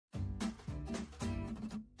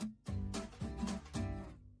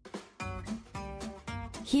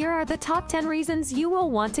Here are the top 10 reasons you will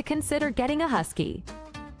want to consider getting a Husky.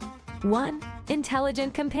 1.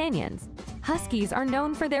 Intelligent companions. Huskies are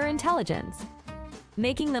known for their intelligence,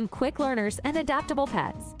 making them quick learners and adaptable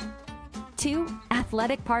pets. 2.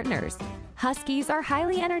 Athletic partners. Huskies are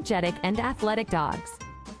highly energetic and athletic dogs,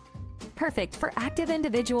 perfect for active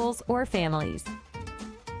individuals or families.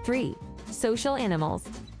 3. Social animals.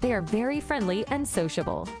 They are very friendly and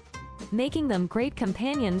sociable, making them great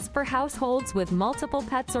companions for households with multiple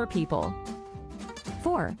pets or people.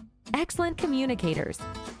 4. Excellent communicators.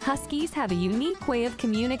 Huskies have a unique way of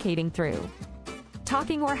communicating through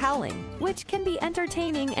talking or howling, which can be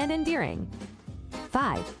entertaining and endearing.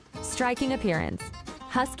 5. Striking appearance.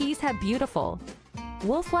 Huskies have beautiful,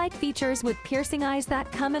 wolf-like features with piercing eyes that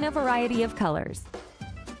come in a variety of colors.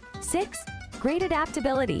 6. Great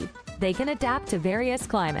adaptability. They can adapt to various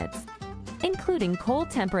climates, including cold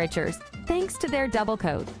temperatures, thanks to their double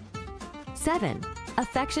coat. 7.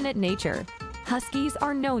 Affectionate nature. Huskies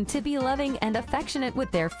are known to be loving and affectionate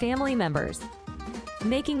with their family members,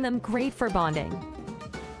 making them great for bonding.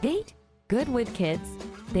 8. Good with kids.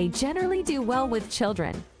 They generally do well with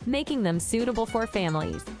children, making them suitable for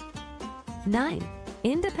families. 9.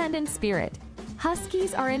 Independent spirit.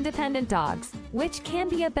 Huskies are independent dogs, which can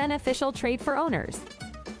be a beneficial trait for owners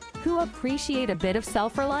who appreciate a bit of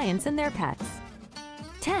self-reliance in their pets.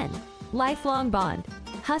 10. Lifelong bond.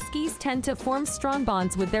 Huskies tend to form strong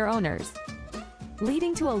bonds with their owners,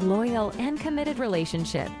 leading to a loyal and committed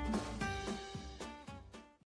relationship.